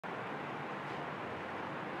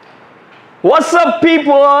What's up,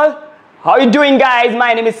 people? How you doing, guys?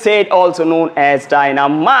 My name is Sid, also known as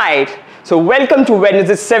Dynamite. So welcome to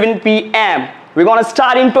Wednesday 7 p.m. We're gonna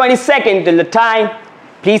start in 20 seconds till the time.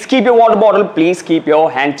 Please keep your water bottle, please keep your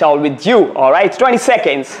hand towel with you. Alright, it's 20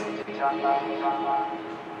 seconds.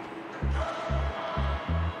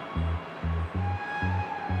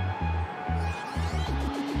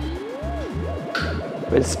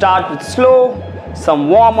 We'll start with slow, some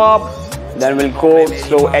warm-up, then we'll go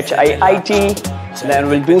slow HIIT, then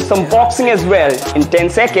we'll do some boxing as well in 10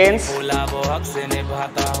 seconds.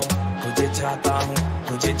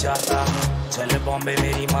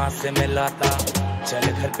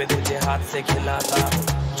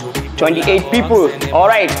 28 people.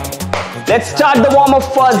 Alright, let's start the warm-up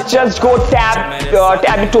first. Just go tap your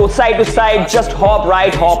toes side to side. Just hop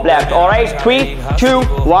right, hop left. Alright, 3, 2,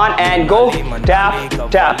 1 and go. Tap,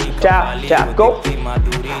 tap, tap, tap. Go.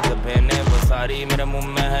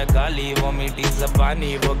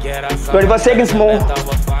 25 seconds more.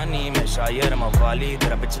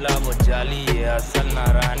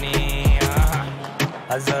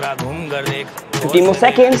 15 more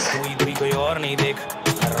seconds.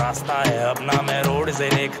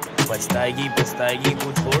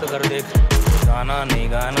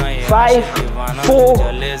 5, 4,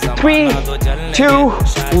 3, 2,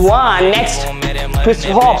 1. Next, twist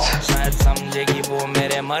hops.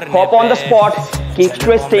 Hop on the spot. Keep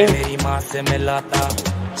twisting.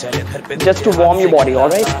 Just to warm your body,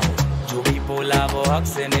 alright?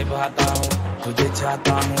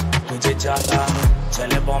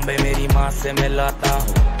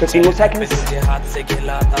 15 more seconds.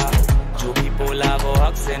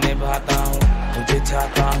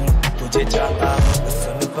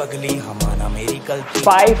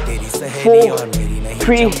 5, 4,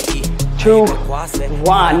 3, 2,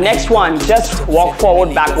 1. Next one, just walk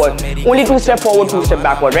forward, backward. Only 2 step forward, 2 step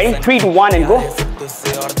backward. Ready? 3 to 1 and go.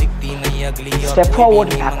 Step forward,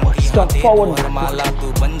 backward. Step forward, backward.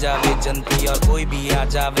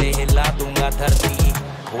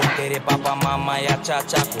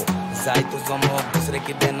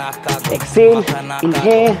 Exhale,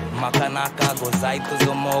 inhale.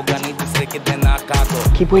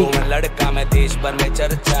 Keep going.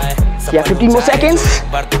 Yeah, 15 more seconds.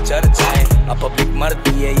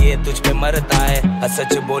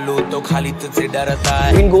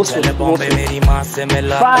 15 go slow.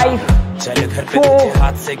 5, 4,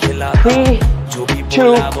 3,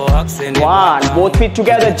 2, 1. Both feet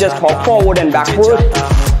together, just hop forward and backward.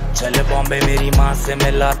 25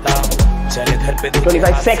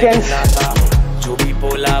 seconds.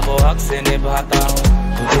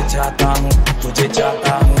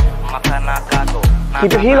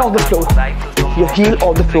 Keep your heel off the floor. Your heel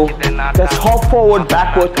off the floor. Just hop forward,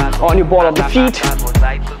 backward on your ball of the feet.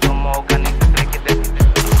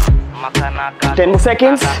 10 more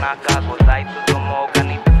seconds.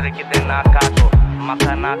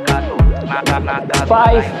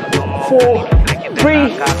 5, 4,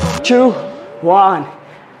 3, 2, 1.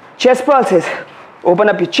 Chest pulses. Open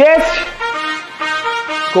up your chest.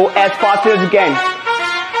 Go as fast as you can.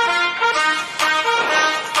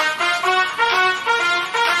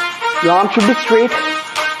 Your arms should be straight.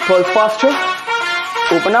 Pulse faster.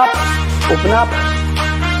 Open up. Open up.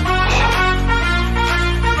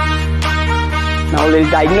 Now a little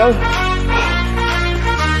diagonal.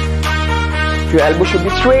 Your elbow should be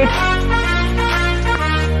straight.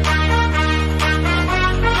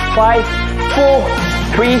 5, 4,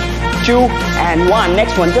 3, 2, and 1.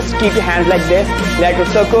 Next one, just keep your hands like this. Lateral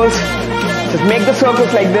circles. Just make the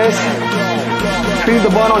circles like this. Feel the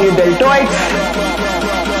burn on your deltoids.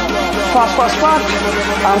 Fast, fast, fast.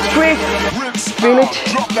 Arms straight. Feel it.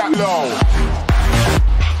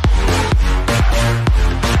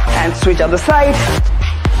 And switch other side.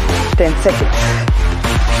 10 seconds.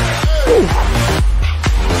 Ooh.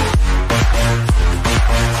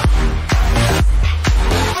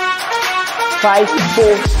 5,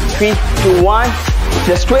 4, 3, 2, 1.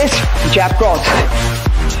 Just twist, jab cross.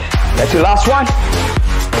 That's your last one.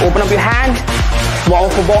 Open up your hand. Warm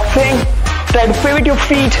up for boxing. Try to pivot your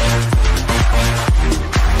feet.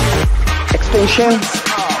 Extension.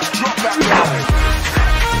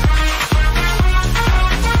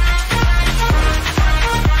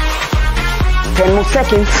 10 more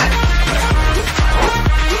seconds.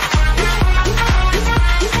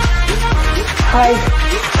 5,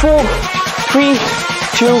 4, 3,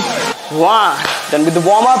 2, 1. Done with the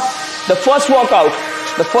warm up. The first workout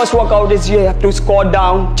is you have to squat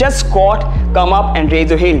down. Just squat, come up and raise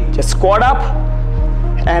your heel. Just squat up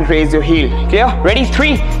and raise your heel. Clear? Ready?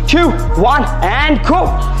 3, 2, 1 and go.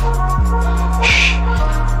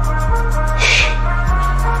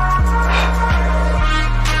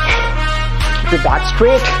 your back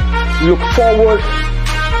straight, look forward,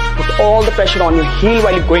 put all the pressure on your heel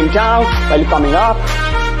while you're going down, while you're coming up.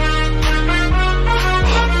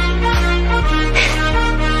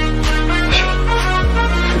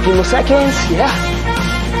 A few more seconds, yeah.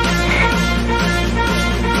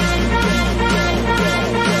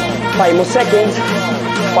 Five more seconds.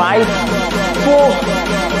 5, 4,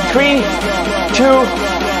 3, 2,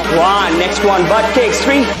 1. Next one, butt kicks.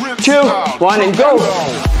 3, 2, 1, and go.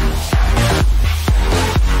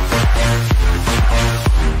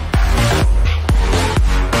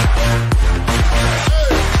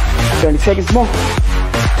 Twenty seconds more.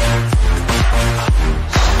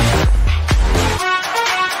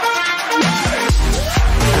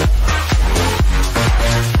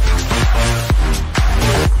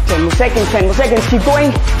 Ten more seconds, keep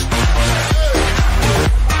going.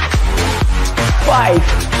 5,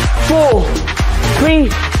 4, 3,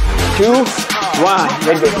 2, 1.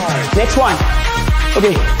 Very good. Next one.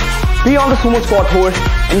 Okay, be on the sumo squat hold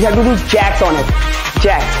and you have to do jacks on it.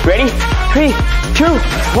 Jacks. Ready? 3, 2,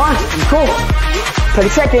 1, go. 30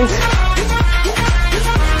 seconds.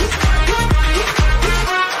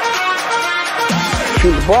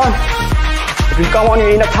 Feel the ball. It will come on your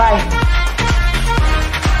inner thigh.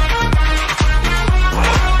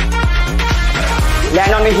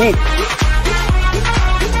 Land on your heat.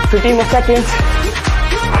 15 more seconds.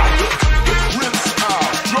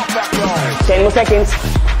 10 more seconds.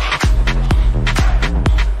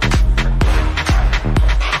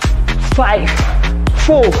 5,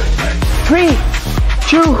 4, 3,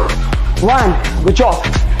 2, 1. Good job.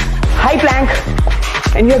 High plank.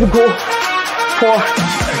 And you have to go for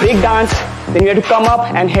big dance. Then you have to come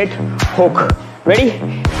up and hit hook. Ready?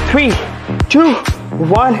 3, 2,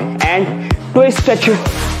 1, and twist. Touch your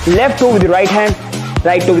left toe with the right hand,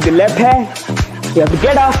 right toe with the left hand. You have to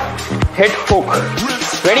get up, hit hook.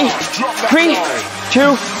 Ready? 3,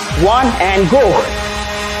 2, 1, and go.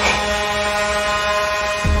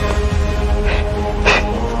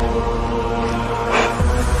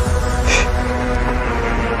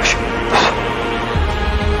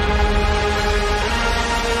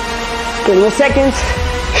 Ten more seconds.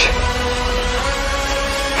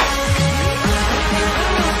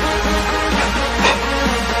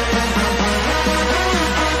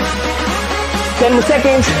 10 more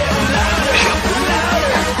seconds.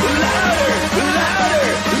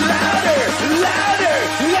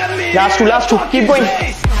 Last two. Keep going.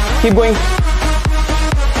 Keep going.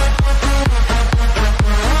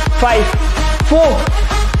 5, 4,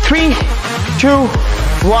 3, 2,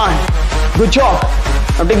 1. Good job.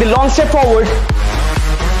 Now take the long step forward.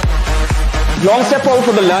 Long step forward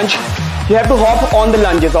for the lunge. You have to hop on the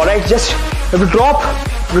lunges, alright? Just you have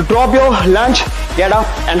to drop your lunge, get up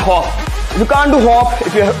and hop. If you can't do hop,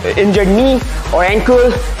 if you have injured knee or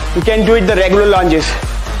ankle, you can do it the regular lunges.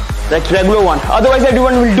 Like regular one. Otherwise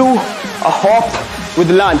everyone will do a hop with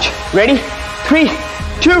the lunge. Ready? 3,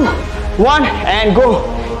 2, 1, and go.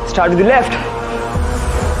 Start with the left.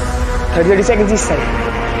 30 seconds each side.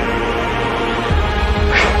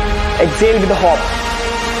 Exhale with the hop.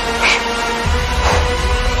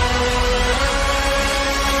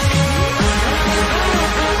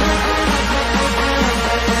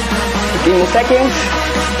 More seconds.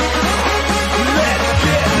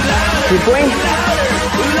 Keep going.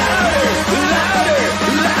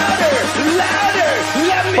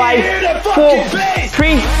 5, 4,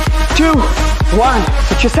 3, 2, 1.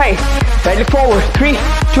 Switch your side. Right leg forward. 3,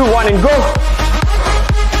 2, 1, and go.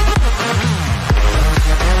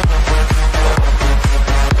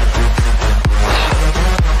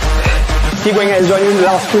 Keep going guys. Join you in the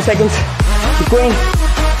last 2 seconds. Keep going.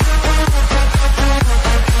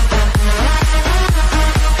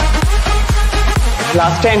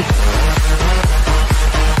 Last 10.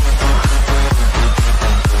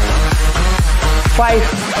 5,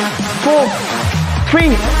 4,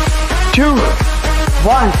 3, 2,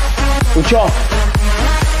 1. Good job.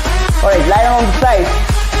 Alright, lie down on the side.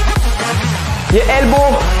 Your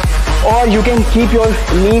elbow, or you can keep your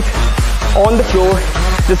knees on the floor.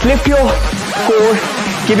 Just lift your core,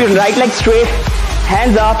 keep your right leg straight,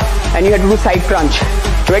 hands up, and you have to do side crunch.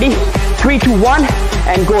 Ready? 3, 2, 1,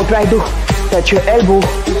 and go. Try to touch your elbow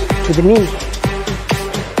to the knee.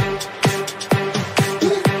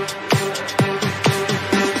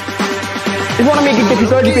 If you want to make it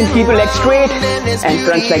difficult, you can keep your legs straight and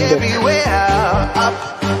crunch like this.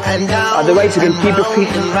 Otherwise, you can keep your feet,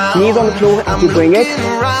 knees on the floor and keep doing it.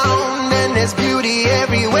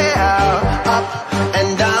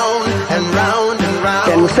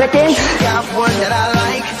 10 more seconds. She got one that I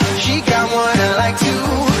like. She got one I like too.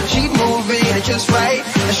 She moving just right.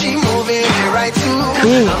 She moving right too.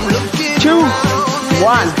 3, 2,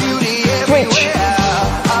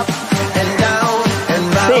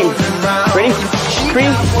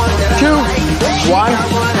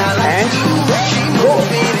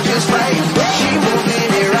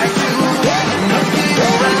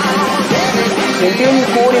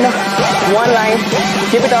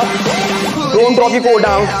 Keep it up. Don't drop your core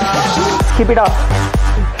down. Keep it up.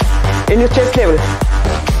 In your chest level.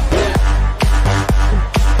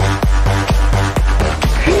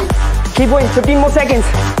 Keep going. 15 more seconds.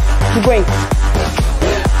 Keep going.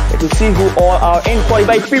 Let me see who all are in.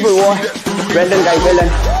 45 people. Well done, guys. Well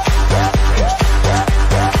done.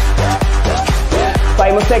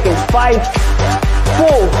 5 more seconds. 5,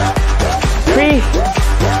 4, 3,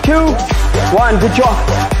 2, 1. Good job.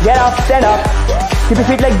 Get up. Stand up. Keep your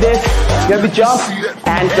feet like this. You have to jump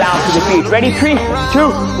and clap to the feet. Ready? 3, 2,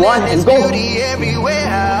 1, and go.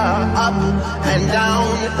 Up and down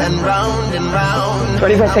and round and round.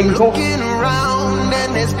 25 seconds. Go.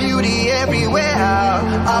 And there's beauty everywhere.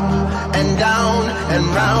 Up and down and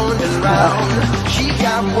round and round. She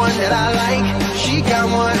got one that I like. She got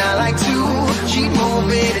one I like too. She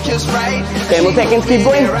moving it just right. 10 more seconds. Keep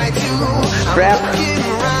going. Wrap.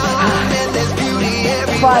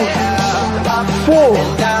 5, 4,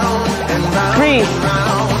 3,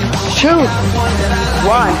 2,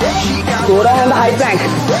 1. Go down on the high plank.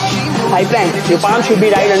 High plank. Your palm should be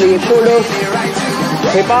right under your shoulders.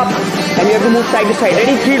 Hip up. And you have to move side to side.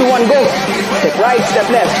 Ready? 3, 2, 1, go. Step right, step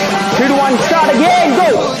left. 3, 2, 1, start again.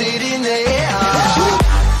 Go.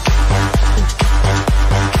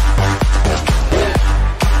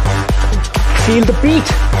 Feel the beat.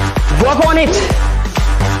 Work on it.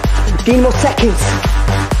 15 more seconds.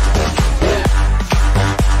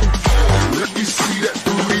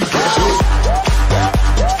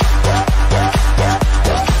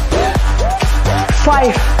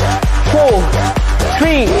 Five, 4,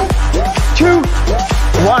 3, 2,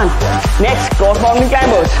 1. Next, cross mountain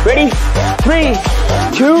climbers. Ready? 3,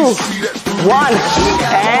 2, 1,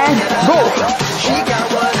 and go.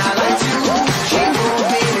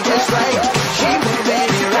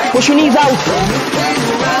 Push your knees out.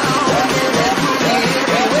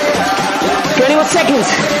 20 more seconds.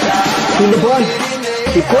 Feel the burn.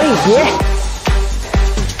 Keep going, yeah.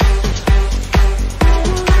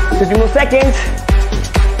 15 more seconds.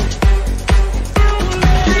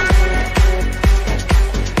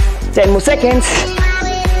 10 more seconds.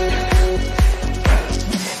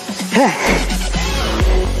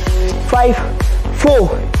 5, 4,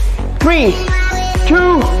 3,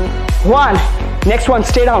 2, 1. Next one,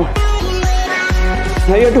 stay down.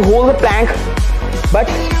 Now you have to hold the plank, but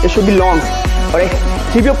it should be long. Alright,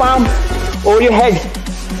 keep your palm over your head.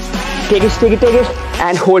 Take it,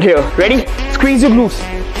 and hold here. Ready? Squeeze your glutes.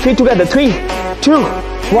 Feet together. 3, 2,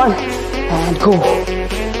 1, and go.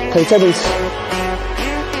 30 seconds.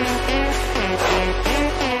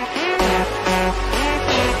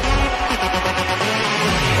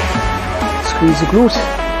 Squeeze your glutes.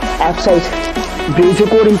 Outside. Brace your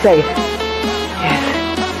core inside. Yes.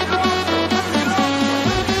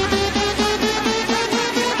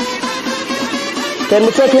 Ten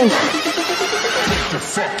more seconds.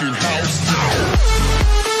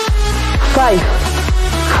 5,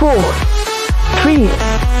 4, 3,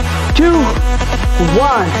 2,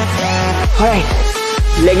 1. Alright.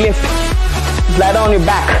 Leg lift. Lie down on your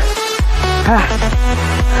back. 1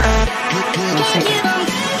 second.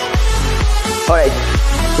 Alright.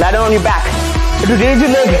 Lie down on your back. To raise your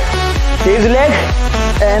leg. Raise your leg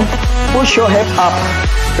and push your hip up.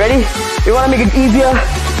 Ready? You want to make it easier,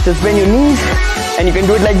 just bend your knees and you can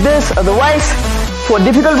do it like this. Otherwise, for a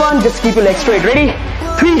difficult one, just keep your legs straight. Ready?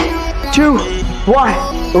 3, 2, 1.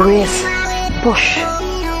 Raise. Push.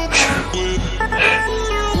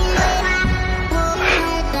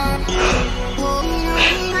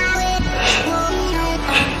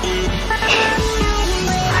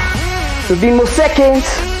 So 15 more seconds.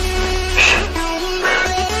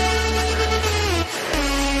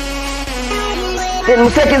 Ten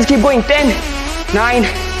more seconds, keep going. 10, 9,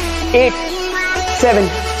 8, 7,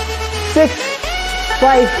 6,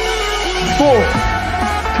 5, 4,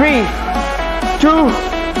 3, 2,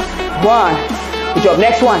 1. Good job.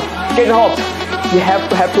 Next one, take the hops. You have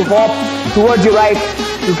to hop towards your right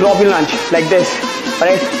to drop your lunge like this.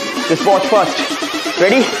 Alright, just watch first.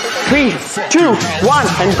 Ready? 3, 2, 1,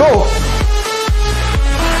 and go.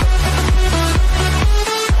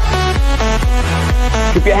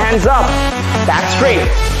 Keep your hands up, back straight.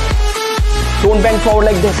 Don't bend forward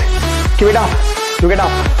like this. Keep it up, look it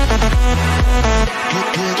up.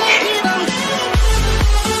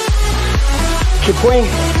 Keep going.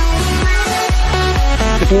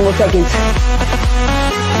 15 more seconds.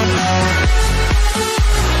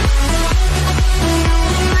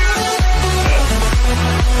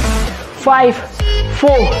 Five, 4,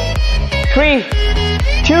 3,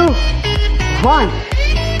 2, 1.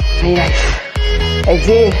 Very nice.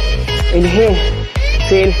 Exhale, inhale,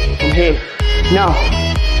 exhale, inhale. Now,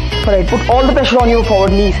 Alright, put all the pressure on your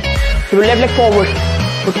forward knees. Your left leg forward.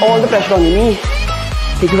 Put all the pressure on your knee.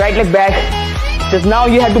 Take your right leg back. Just now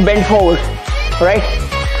you have to bend forward. Alright?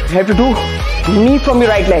 You have to do knee from your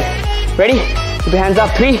right leg. Ready? Put your hands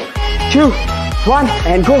up. 3, 2, 1,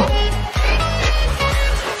 and go.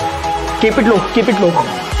 Keep it low. Keep it low.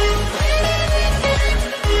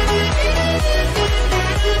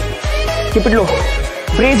 Keep it low.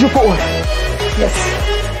 Brace you forward. Yes.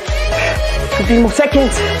 15 more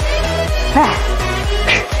seconds.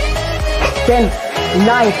 10,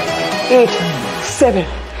 9, 8, 7,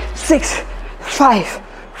 6, 5,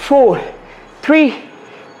 4, 3,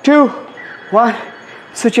 2, 1.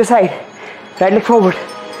 Switch your side. Right leg forward.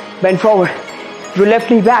 Bend forward. Your left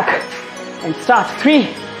knee back. And start. 3,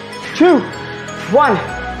 2, 1.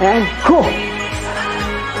 And go.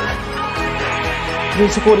 Real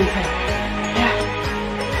support inside.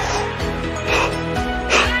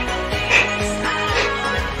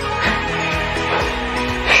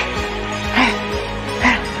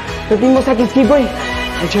 15 more seconds, keep going.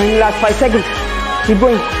 Enjoy the last 5 seconds. Keep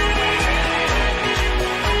going.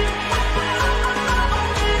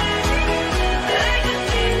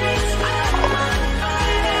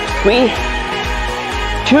 Three,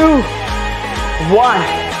 2, 1.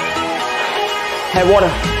 Have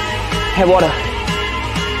water. Have water.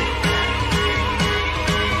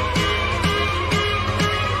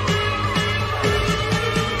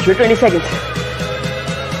 Your 20 seconds.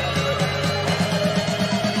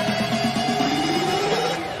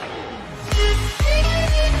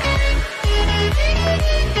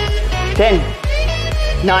 10,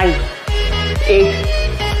 9, 8,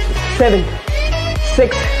 7,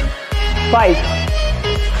 6, 5,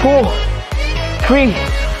 4, 3,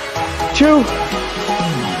 2,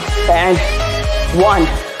 and 1.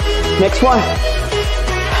 Next one.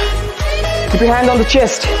 Keep your hand on the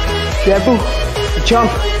chest. You have to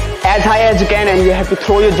jump as high as you can and you have to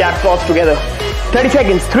throw your jab cross together. 30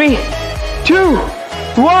 seconds. 3, 2,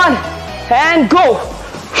 1, and go.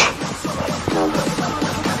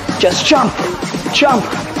 Just jump, jump.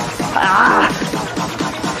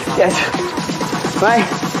 Yes. My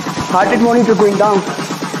heart rate monitor going down.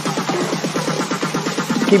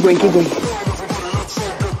 Keep going, keep going.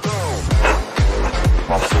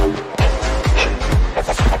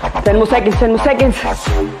 Ten more seconds, 10 more seconds.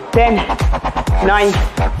 10, 9,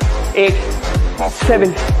 8,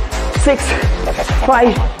 7, 6,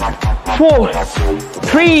 5, 4,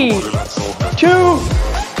 3, 2,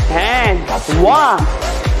 and 1.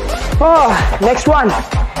 Oh, next one.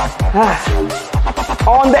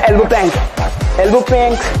 On the elbow plank. Elbow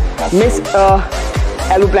plank, miss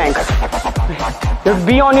elbow plank. Just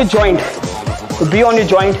be on your joint. Be on your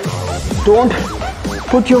joint. Don't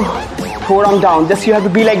put your forearm down. Just you have to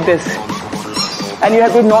be like this. And you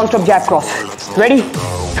have to non-stop jab cross. Ready?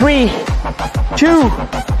 3, 2,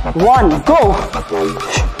 1, go.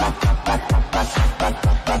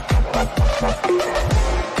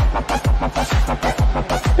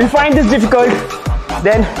 If you find this difficult,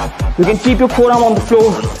 then you can keep your forearm on the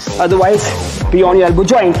floor, otherwise be on your elbow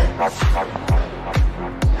joint.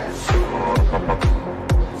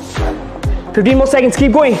 15 more seconds,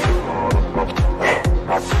 keep going.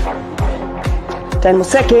 10 more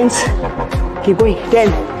seconds, keep going. 10,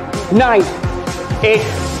 9, 8,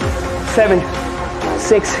 7,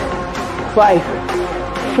 6, 5,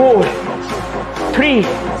 4, 3,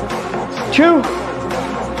 2,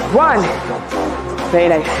 1. Very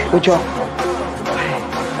nice, good job.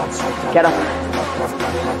 Get up.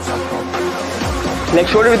 Leg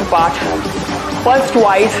shoulder width apart. Pulse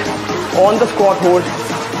twice on the squat hold.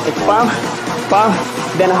 Like palm, palm,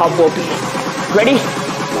 then a half burpee. Ready?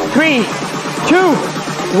 3, 2,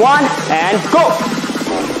 1, and go.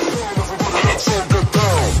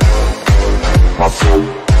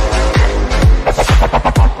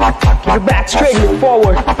 Keep your back straight, move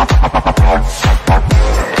forward.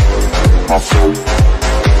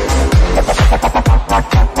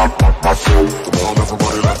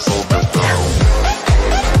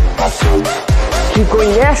 Keep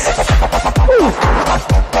going, yes. Ooh.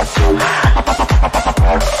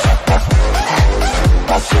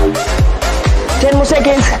 10 more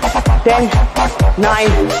seconds. 10,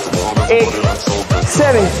 9, 8,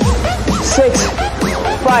 7, 6,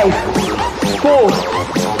 5, 4,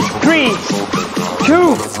 3,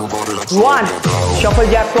 2, 1. Shuffle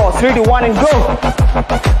jab cross. 3, 2, 1, and go.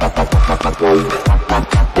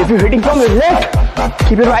 If you're hitting from your left,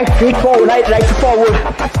 keep your right feet forward, right foot forward.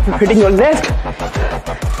 If you're hitting your left,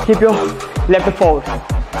 keep your left foot forward.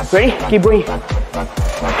 Ready? Keep going.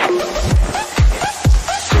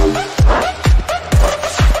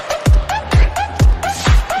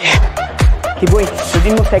 Yeah. Keep going. 15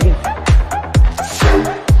 15 more seconds.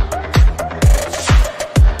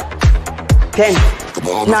 10,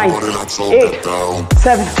 9, 8,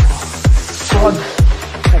 7, 4,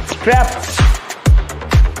 let's trap.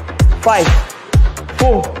 5,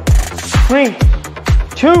 4, 3,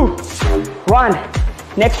 2, 1.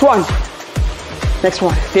 Next one. Next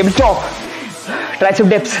one. Tabletop. Tricep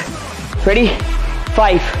dips. Ready?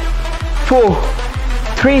 5, 4,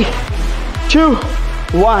 3, 2,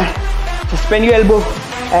 1. Just bend your elbow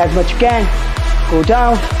as much as you can. Go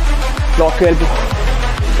down. Lock your elbow.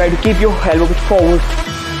 Try to keep your elbow bit forward.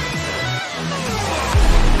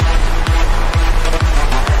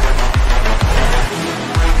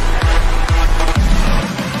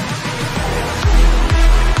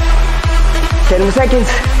 Ten more seconds.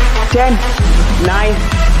 10, 9,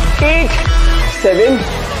 8, 7,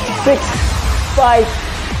 6, 5,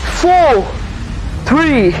 4,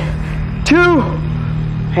 3, 2,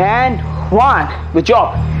 and 1. Good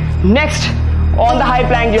job. Next, on the high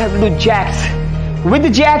plank, you have to do jacks. With the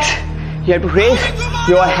jacks, you have to raise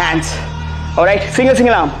your hands. Alright,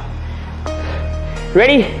 single arm.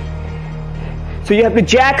 Ready? So you have to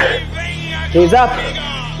jack, raise up,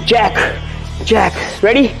 jack, jack.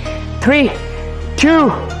 Ready? 3, 2,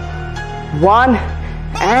 1,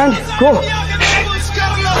 and go.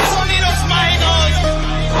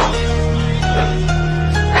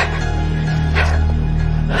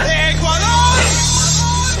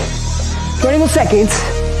 20 more seconds.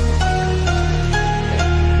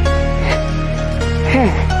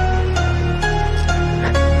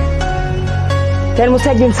 10 more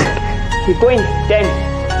seconds. Keep going. 10,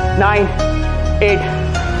 9, 8,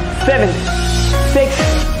 7, 6,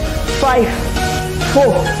 5, 4,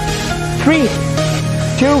 3,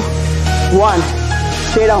 2, 1.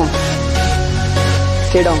 Stay down.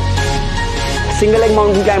 Stay down. Single leg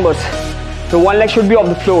mountain climbers. So one leg should be off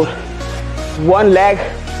the floor. One leg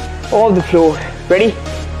off the floor. Ready?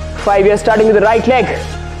 5. We are starting with the right leg.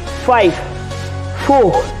 5,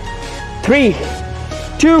 4, 3,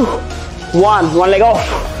 2, 1. One leg off.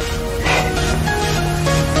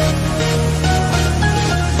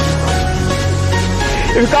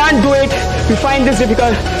 If you can't do it, if you find this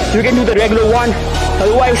difficult, you can do the regular one.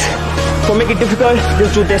 Otherwise, to make it difficult,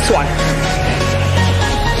 just do this one.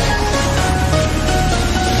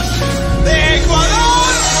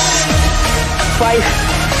 Five,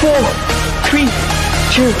 4, 3,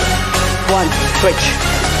 2, 1. Switch.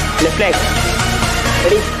 Left leg.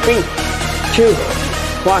 Ready? 3, 2,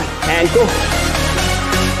 1, and go.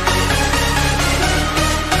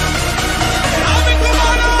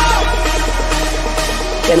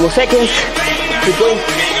 Ten more seconds. Keep going.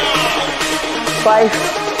 5,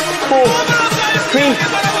 4, 3,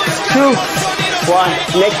 2,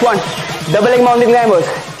 1. Next one. Double leg mountain climbers.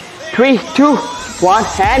 3, 2, 1,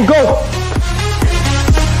 and go.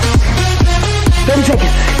 30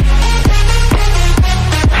 seconds.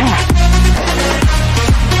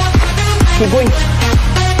 Keep going.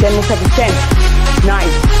 10 more seconds. 10, 9,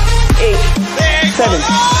 8, 7,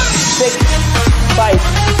 6, 5,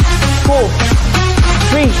 4,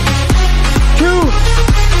 3, 2,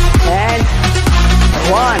 and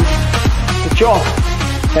 1. Good job.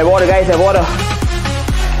 Have water, guys. Have water.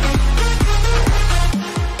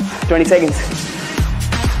 20 seconds.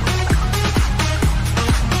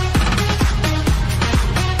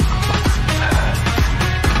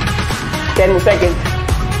 Ten more seconds.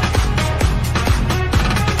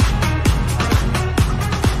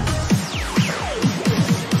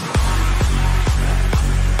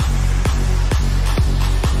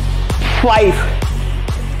 Five,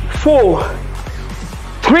 4,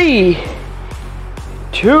 3,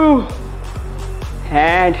 2,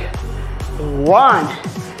 and 1.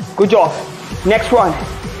 Good job. Next one.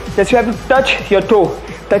 Just you have to touch your toe.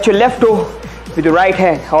 Touch your left toe with your right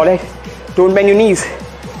hand. Alright. Don't bend your knees.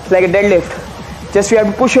 It's like a deadlift. Just you have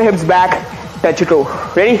to push your hips back. Touch your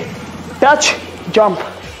toe. Ready? Touch, jump,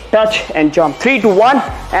 touch, and jump. 3, 2, 1,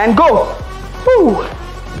 and go. Woo.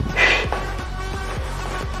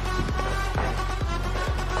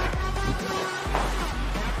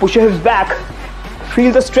 Push your hips back.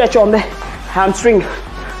 Feel the stretch on the hamstring.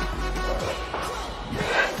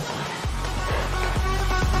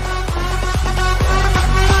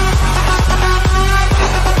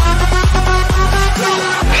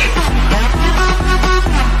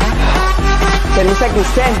 Seconds.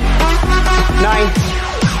 10, 9,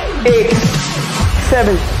 8,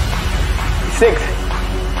 7, 6,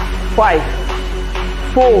 5,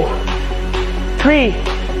 4, 3,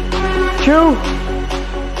 2,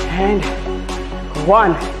 and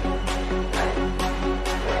 1.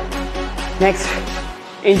 Next,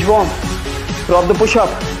 inch warm. Drop the push-up.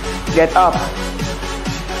 Get up.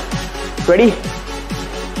 Ready?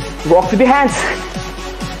 Walk with your hands.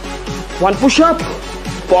 One push up,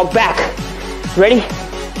 walk back. Ready?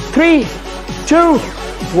 3, 2,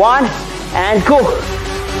 1, and go.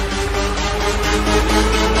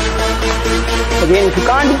 Again, if you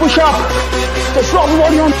can't do push up, just drop the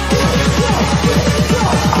body on.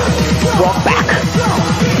 Walk back.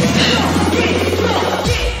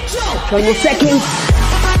 20 more seconds.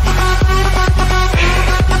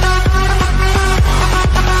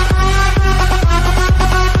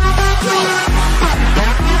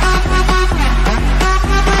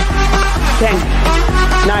 Ten,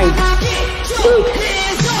 9, 8,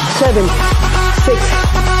 7, 6,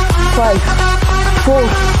 5, 4,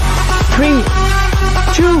 3,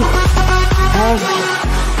 2, and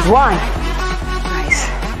 1. Nice.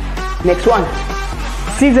 Next one.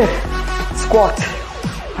 Scissor squat.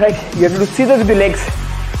 Right, you have to do scissors with your legs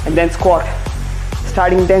and then squat.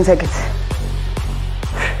 Starting in 10 seconds.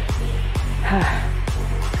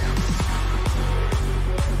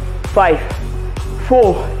 5,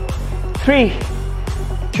 4, 3,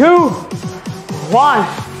 2, 1.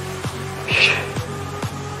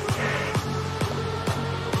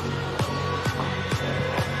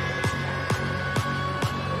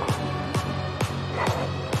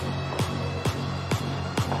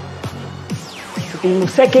 More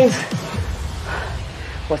seconds.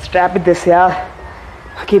 What's trap with this, yeah?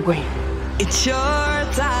 Keep going. It's your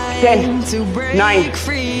time 10, to break 9,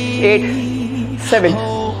 free. 8, 7,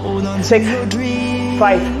 6,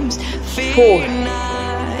 5, 4,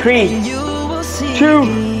 3, 2,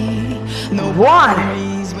 1.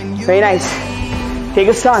 Very nice. Take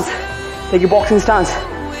a stance. Take a boxing stance.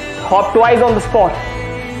 Hop twice on the spot.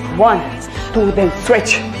 1, 2, then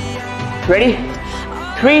switch. Ready?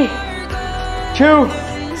 3, 2,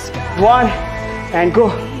 1, and go.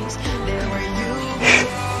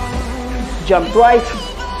 Jump twice,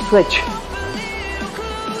 switch.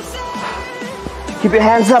 Keep your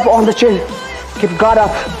hands up on the chin. Keep guard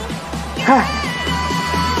up.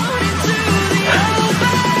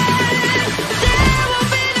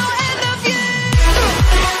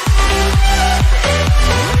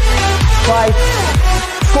 5,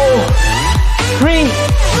 4, 3,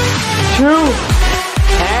 2,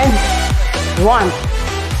 and 1.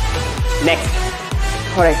 Next.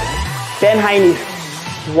 Alright. 10 high knees,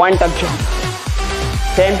 1 tuck jump.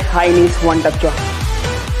 10 high knees, 1 tuck jump.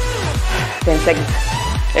 10 seconds.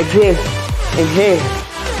 Exhale. Inhale.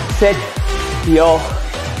 Set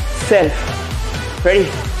yourself. Ready?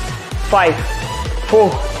 5,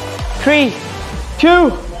 4, 3,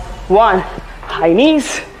 2, 1. High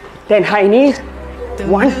knees. 10 high knees.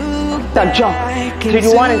 1 tuck jump. 3,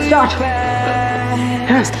 2, 1, and start.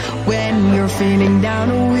 When you're feeling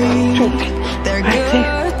down a week, there are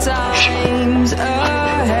good times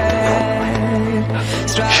ahead.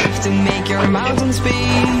 Strive to make your mountains speak.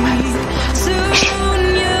 Soon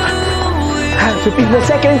you will. 15 more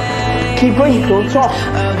seconds. Keep going. Don't stop.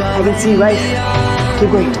 I can see, right?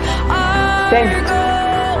 Keep going.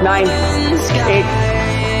 10, 9, 8,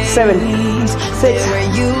 7, 6,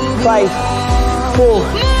 5, 4,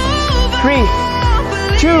 3,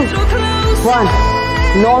 2, 1.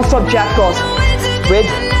 Non-stop jack cross with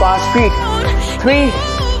fast feet. 3,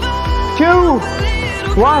 2,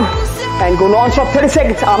 1, and go non-stop 30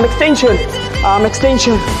 seconds. Arm extension,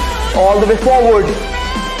 all the way forward.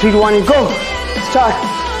 3, 2, 1, and go. Start.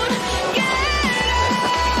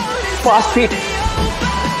 Fast feet.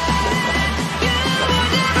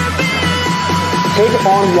 Hit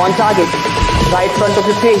on one target, right front of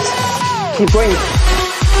your face. Keep going.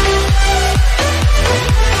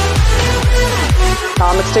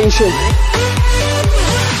 Arm extension.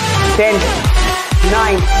 10,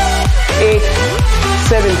 9, 8,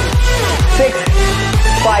 7, 6,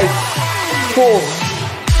 5, 4,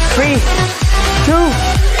 3, 2,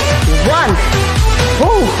 1.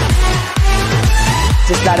 Woo!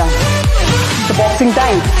 Just lie down. It's a boxing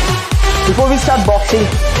time. Before we start boxing,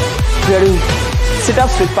 we are doing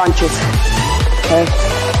sit-ups with punches. Okay.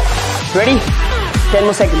 Ready? 10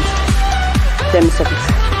 more seconds. 10 more seconds.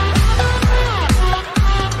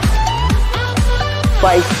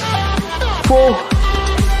 5, 4,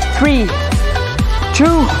 3,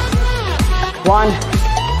 2, 1,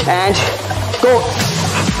 and go.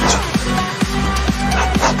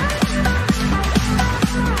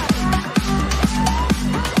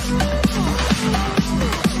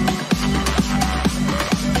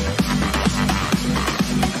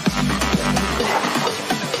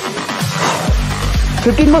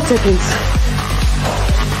 Fifteen more seconds.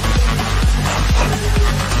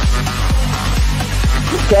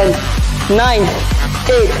 10, 9,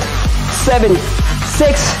 8, 7,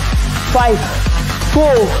 6, 5,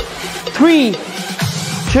 4, 3,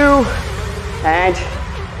 2, and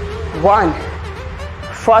 1.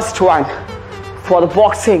 First one for the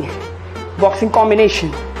boxing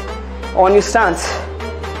combination. On your stance,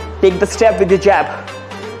 take the step with the jab.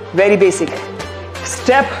 Very basic.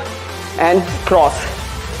 Step and cross.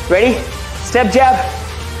 Ready? Step, jab,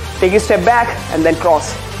 take a step back and then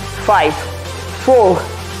cross. 5, 4,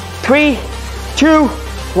 3, 2,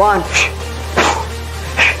 1.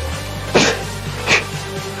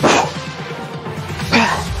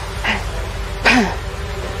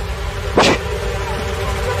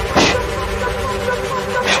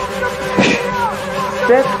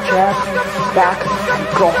 Step, jab, back, and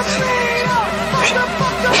cross.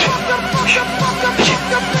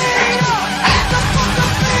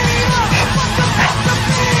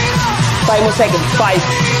 5 more seconds. 5,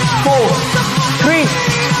 4, 3,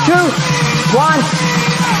 2, 1.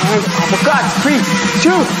 And uppercut. 3,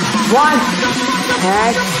 2, 1.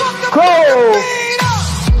 And go.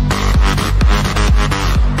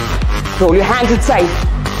 Roll your hands inside.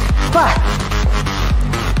 5.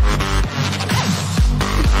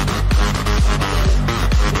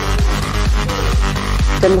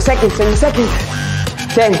 10 more seconds, 10 more seconds.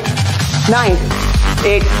 10, 9,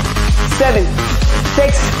 8, 7,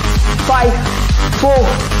 6, 5, 4,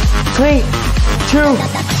 3, 2,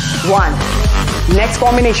 1.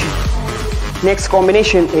 Next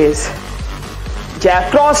combination is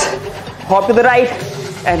jab cross, hop to the right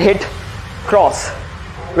and hit cross.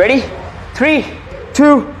 Ready? 3,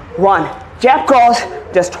 2, 1. Jab cross,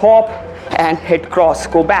 just hop and hit cross.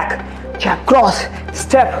 Go back. Jab cross,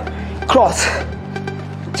 step, cross.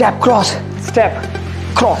 Jab cross, step,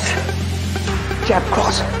 cross. Jab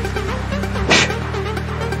cross.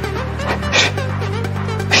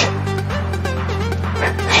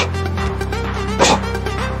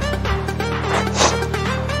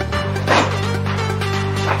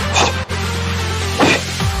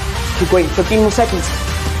 Keep going, 15 more seconds.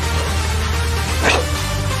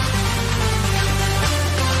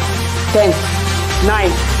 10,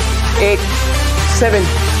 9, 8, 7,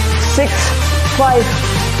 6, 5,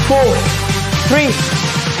 4, 3,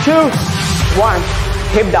 2, 1.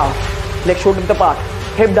 Hip down, leg shoulder width apart.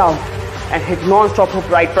 Hip down and hit non-stop hook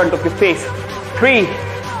right front of your face. 3,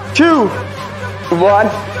 2, 1,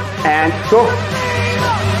 and go.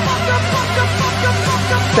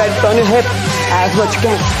 Try to turn your hip as much as you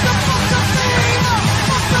can.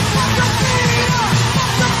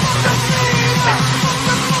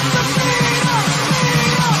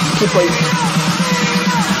 Keep going.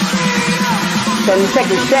 10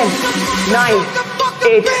 seconds. 10, 9,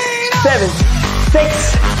 8, 7,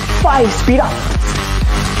 6, 5. Speed up.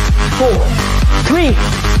 4, 3,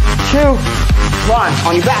 2, 1.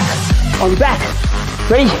 On your back. On your back.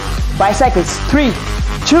 Ready? 5 seconds. 3,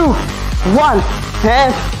 2, 1.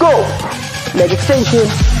 And go. Leg extension.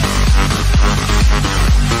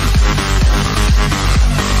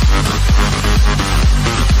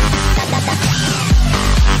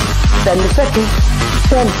 Then the second.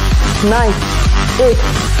 10, 9, 8,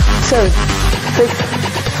 7, 6,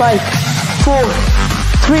 5, 4,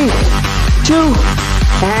 3, 2,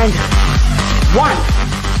 and 1.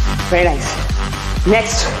 Very nice.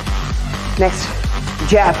 Next,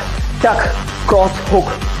 jab, tuck, cross, hook,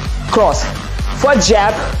 cross. First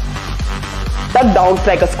jab, tuck down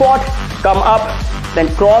like a squat, come up, then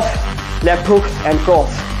cross, left hook and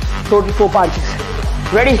cross. Total 4 punches.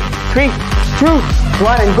 Ready? 3, 2,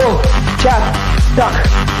 1 and go. Jab, tuck,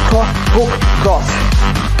 cross, hook, cross.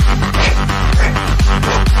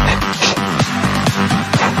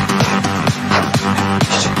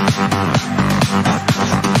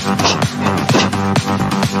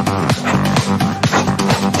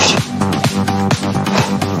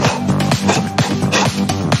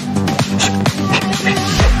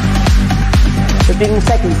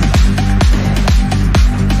 Seconds.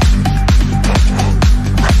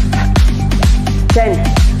 10,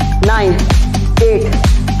 9, 8,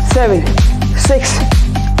 7, 6,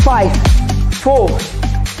 5, 4,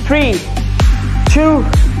 3, 2,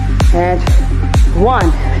 and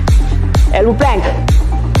 1. Elbow plank.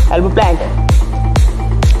 Elbow plank.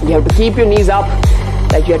 You have to keep your knees up,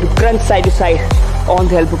 like you have to crunch side to side on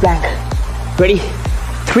the elbow plank. Ready?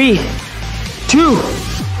 3, 2,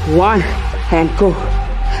 1. And go.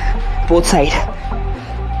 Both side.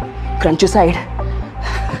 Crunch your side.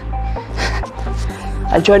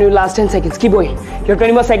 I'll join you in last 10 seconds. Keep going. You have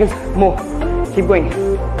 20 more seconds. More. Keep going.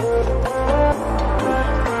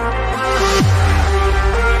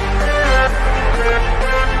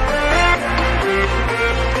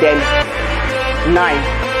 10, 9,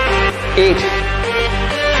 8,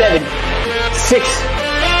 7, 6,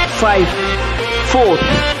 5, 4,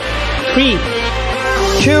 3,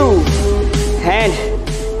 2, and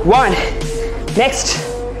 1. Next,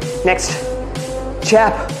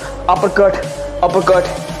 jab, uppercut, uppercut,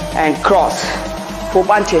 and cross. 4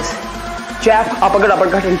 punches. Jab,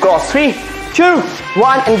 uppercut, and cross. 3, 2,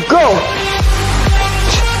 1, and go.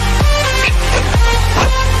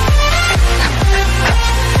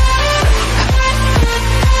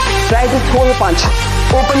 Try to throw your punch.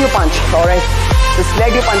 Open your punch. Alright. Just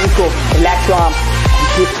let your punches go. Relax your arm. And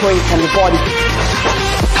keep throwing from your body.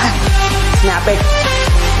 Snap it.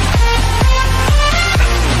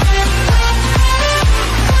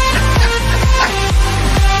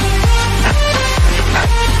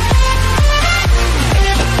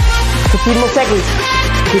 Few more seconds.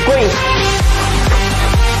 Keep going.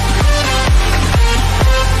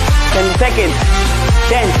 10 seconds.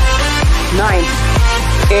 10, 9,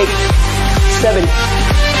 8, 7,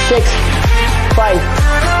 6, 5,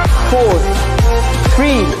 4,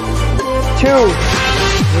 3, 2,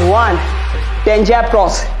 1. 10 jab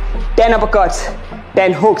cross, 10 uppercuts,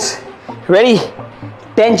 10 hooks. Ready?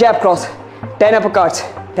 10 jab cross, 10 uppercuts,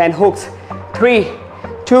 10 hooks. 3,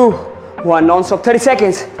 2, 1. Non-stop. 30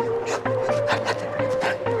 seconds.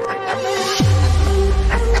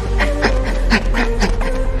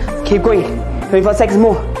 Keep going. 25 seconds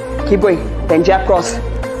more. Keep going. 10 jab cross. 10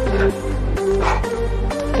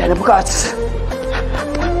 uppercuts.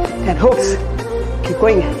 10 hooks. Keep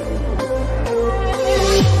going.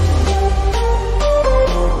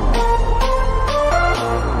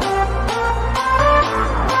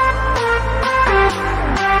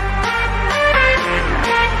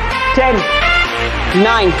 Ten,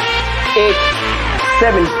 9, 8,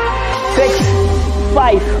 7, 6,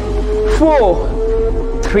 5, 4,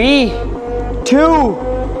 3, 2,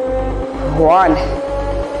 1.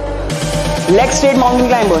 Leg straight mountain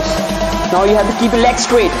climbers. Now you have to keep your legs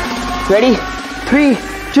straight. Ready? 3,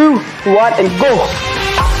 2, 1, and go.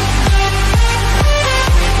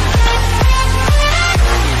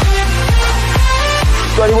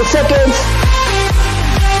 More seconds.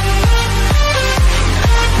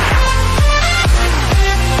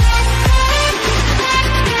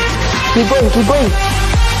 Keep going, keep going.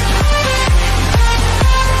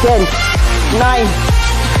 10, 9,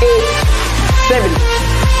 8, 7,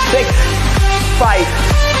 6, 5,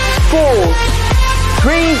 4,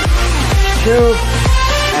 3, 2,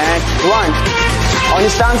 and 1. On your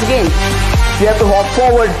stance again, you have to hop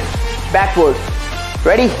forward, backward.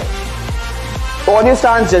 Ready? On your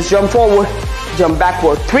stance, just jump forward, jump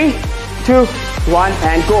backward. 3, 2, 1,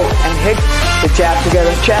 and go. And hit the jab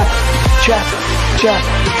together. Jab, jab, jab.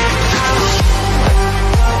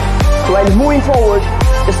 While moving forward,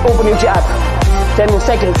 just open your jab. 10 more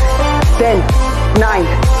seconds. 10, 9,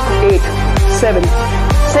 8, 7,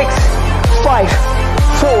 6, 5,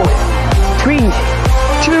 4, 3,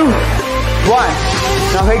 2, 1.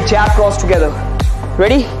 Now hit jab cross together.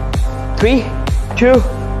 Ready? 3, 2,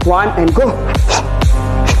 1, and go.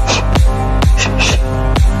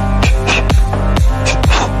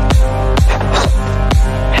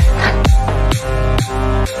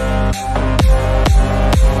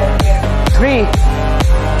 Three,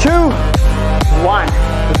 2, 1.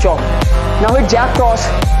 Good job. Now hit jab cross.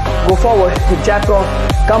 Go forward. Hit jab cross.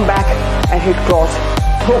 Come back and hit cross.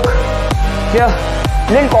 Hook. Here,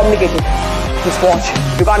 little complicated. Just watch.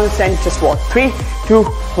 You can't understand. Just watch. 3, 2,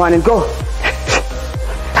 1, and go.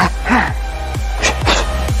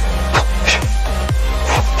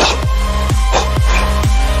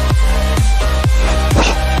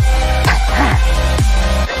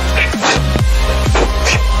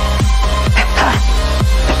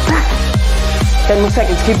 More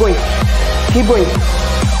seconds. Keep going. Keep going.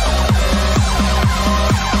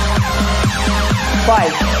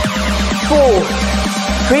 5, 4,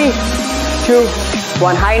 3, 2,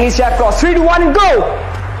 1. High knees jab cross. 3, 2, 1, and go.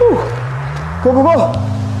 Whew. Go, go, go.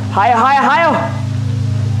 Higher, higher, higher.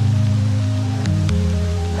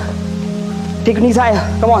 Take your knees higher.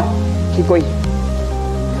 Come on. Keep going.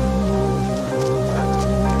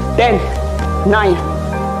 10, 9,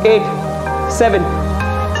 8, 7,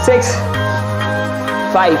 6,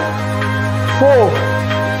 5, 4,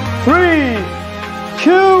 3,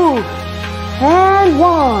 2, and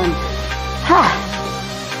 1. Ha.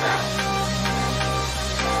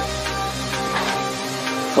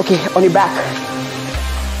 Okay, on your back.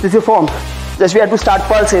 This is your form. Just we have to start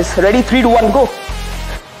pulses. Ready? 3, 2, 1, go.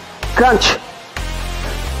 Crunch.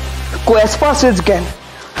 Go as fast as you can.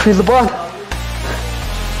 Feel the burn.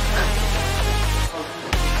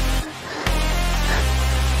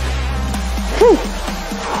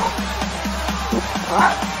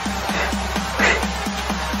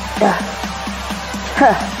 Yeah.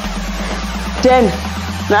 10,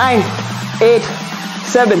 9, 8,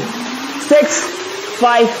 7, 6,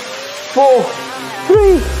 5, 4,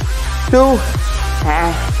 3, 2,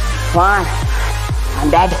 and 1. I'm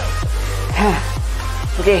dead.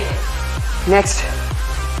 Okay, next.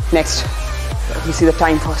 Let me see the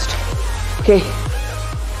time first. Okay,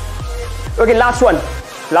 last one.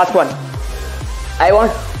 I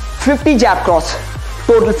want 50 jab cross,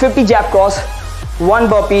 total 50 jab cross, 1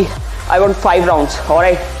 burpee. I want 5 rounds. All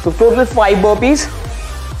right, so total 5 burpees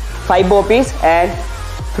and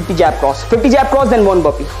 50 jab cross. 50 jab cross, then 1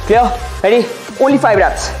 burpee. Clear? Ready? Only 5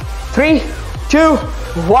 reps. 3, 2,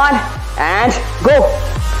 1, and go.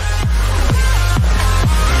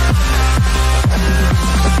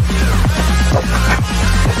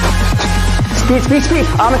 Speed.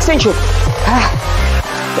 Arm extension.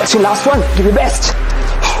 That's your last one. Give your best.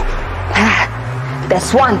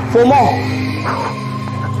 That's one. 4 more.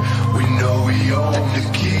 We know we own the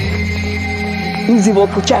key. Easy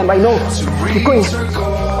work for champ, I know. Keep going.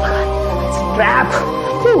 Wrap.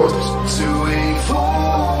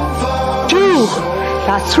 2.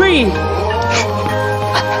 That's 3.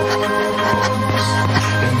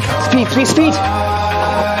 Speed.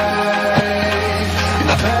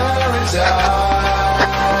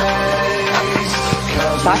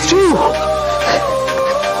 That's 2.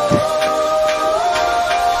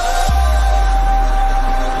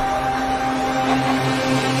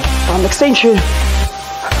 Arm extension.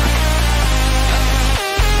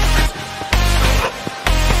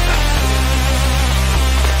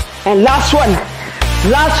 And last one.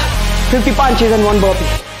 Last 50 punches and 1 burpee.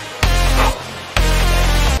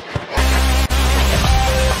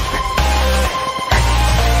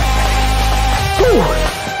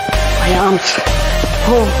 My arms.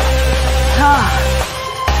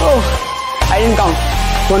 I didn't count.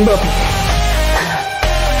 1 burpee.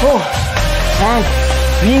 And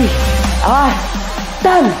we are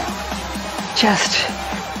done. Just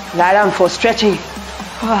lie down for stretching.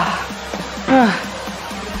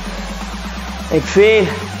 Exhale,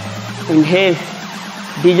 inhale.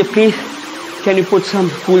 DJ, please, can you put some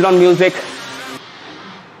cool down music?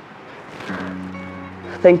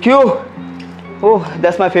 Thank you. Oh,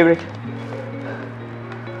 that's my favorite.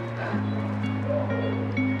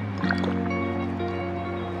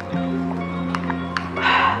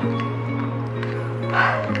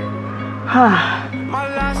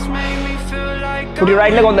 Put your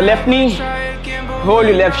right leg on the left knee. Hold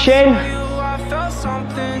your left shin.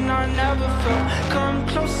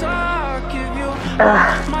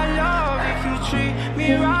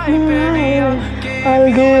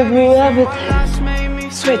 I'll give you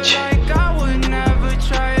everything. Switch.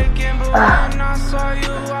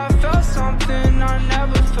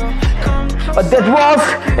 But that was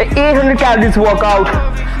an 800 calories workout.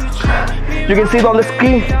 You can see it on the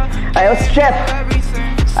screen. I have a step.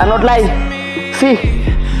 I'm not lying. See?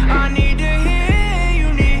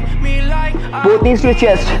 Both knees to your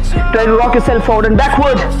chest. Try to rock yourself forward and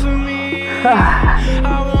backward.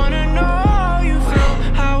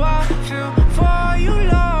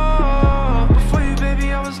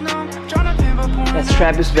 That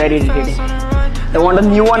strap is very irritating. I want a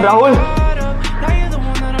new one, Rahul.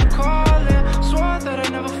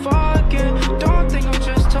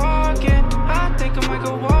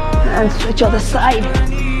 And switch other side.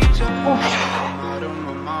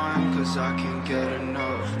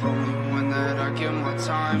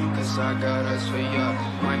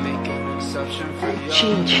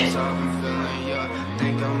 Change.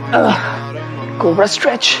 Cobra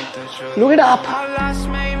stretch. Look it up.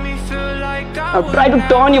 Now try to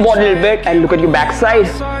turn your body a little bit and look at your backside.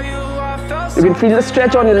 You can feel the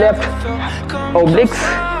stretch on your left obliques.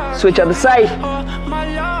 Switch other side.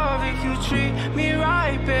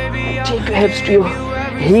 Take your hips to your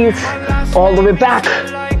heels all the way back.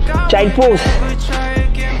 Child pose.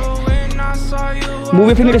 Move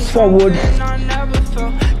your fingers forward.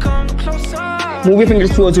 Move your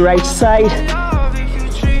fingers towards the right side.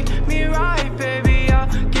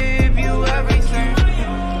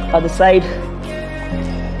 Other side.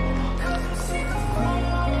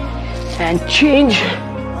 And change.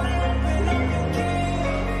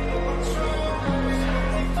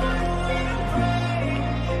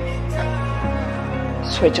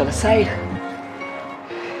 Switch on the side.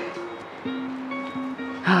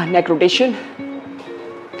 Neck rotation.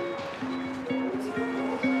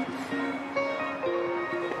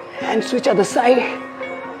 And switch other side.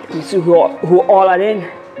 Let me see who all are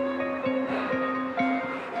in.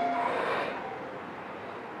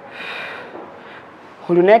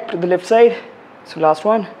 Hold your neck to the left side. So last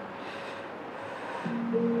one.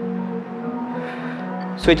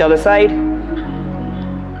 Switch other side.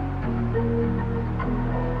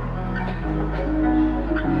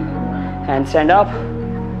 and stand up.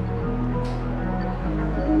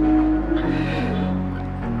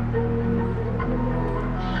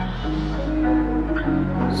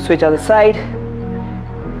 Switch other side.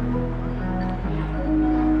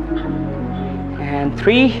 And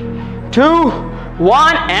 3, 2,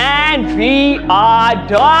 1, and we are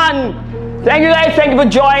done. Thank you guys, thank you for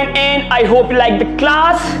joining in. I hope you like the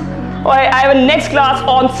class. Alright, I have a next class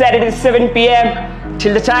on Saturday 7 p.m.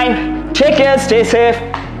 Till the time, take care, stay safe,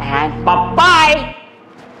 and bye-bye.